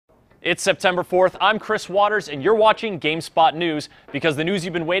It's September 4th, I'm Chris Waters, and you're watching Gamespot News, because the news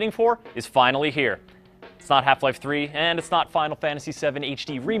you've been waiting for is finally here. It's not Half-Life 3, and it's not Final Fantasy VII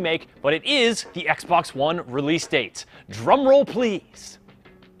HD Remake, but it is the Xbox One release date. Drum roll, please.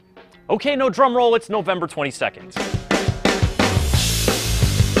 Okay, no drum roll, it's November 22nd.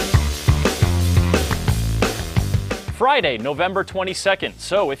 Friday, November 22nd.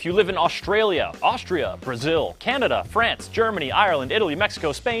 So if you live in Australia, Austria, Brazil, Canada, France, Germany, Ireland, Italy,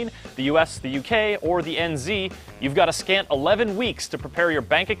 Mexico, Spain, the US, the UK, or the NZ, you've got a scant 11 weeks to prepare your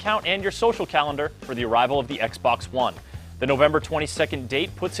bank account and your social calendar for the arrival of the Xbox One. The November 22nd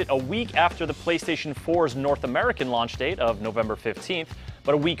date puts it a week after the PlayStation 4's North American launch date of November 15th,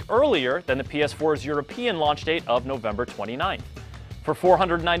 but a week earlier than the PS4's European launch date of November 29th. For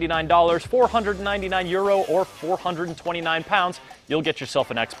 $499, €499, or 429 pounds, you'll get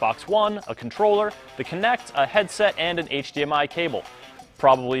yourself an Xbox One, a controller, the Kinect, a headset, and an HDMI cable.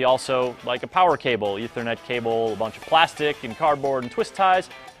 Probably also like a power cable, Ethernet cable, a bunch of plastic and cardboard and twist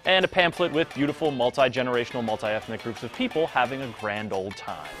ties, and a pamphlet with beautiful multi-generational, multi-ethnic groups of people having a grand old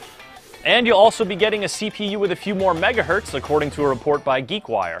time. And you'll also be getting a CPU with a few more megahertz, according to a report by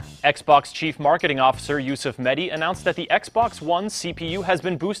GeekWire. Xbox Chief Marketing Officer Yusuf Mehdi announced that the Xbox One CPU has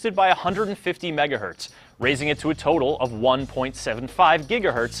been boosted by 150 megahertz, raising it to a total of 1.75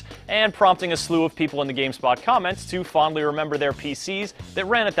 gigahertz, and prompting a slew of people in the GameSpot comments to fondly remember their PCs that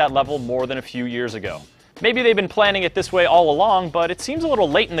ran at that level more than a few years ago. Maybe they've been planning it this way all along, but it seems a little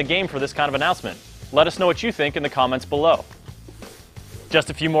late in the game for this kind of announcement. Let us know what you think in the comments below. Just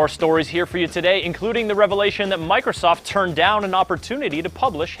a few more stories here for you today, including the revelation that Microsoft turned down an opportunity to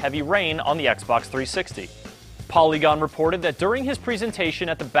publish Heavy Rain on the Xbox 360. Polygon reported that during his presentation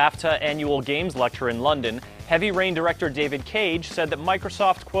at the BAFTA Annual Games Lecture in London, Heavy Rain director David Cage said that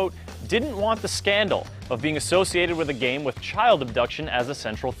Microsoft, quote, didn't want the scandal of being associated with a game with child abduction as a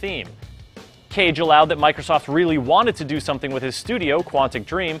central theme. Cage allowed that Microsoft really wanted to do something with his studio, Quantic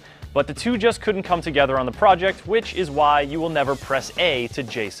Dream, but the two just couldn't come together on the project, which is why you will never press A to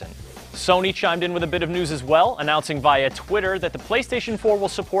Jason. Sony chimed in with a bit of news as well, announcing via Twitter that the PlayStation 4 will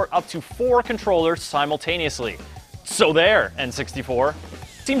support up to 4 controllers simultaneously. So there, N64.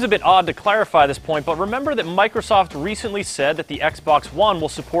 Seems a bit odd to clarify this point, but remember that Microsoft recently said that the Xbox One will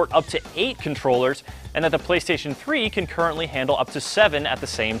support up to 8 controllers, and that the PlayStation 3 can currently handle up to 7 at the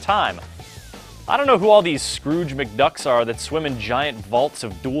same time. I don't know who all these Scrooge McDucks are that swim in giant vaults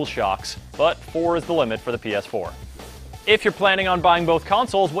of DualShocks, but 4 is the limit for the PS4. If you're planning on buying both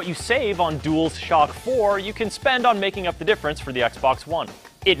consoles, what you save on DualShock 4, you can spend on making up the difference for the Xbox One.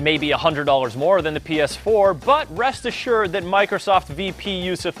 It may be $100 more than the PS4, but rest assured that Microsoft VP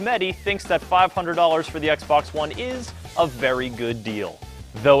Yusuf Mehdi thinks that $500 for the Xbox One is a very good deal.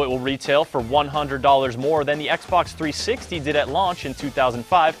 Though it will retail for $100 more than the Xbox 360 did at launch in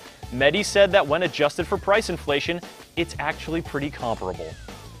 2005, Mehdi said that when adjusted for price inflation, it's actually pretty comparable.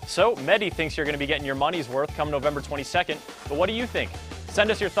 So, Mehdi thinks you're going to be getting your money's worth come November 22nd, but what do you think? Send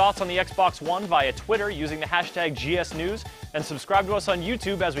us your thoughts on the Xbox One via Twitter using the hashtag GSNews, and subscribe to us on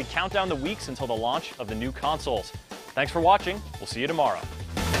YouTube as we count down the weeks until the launch of the new consoles. Thanks for watching. We'll see you tomorrow.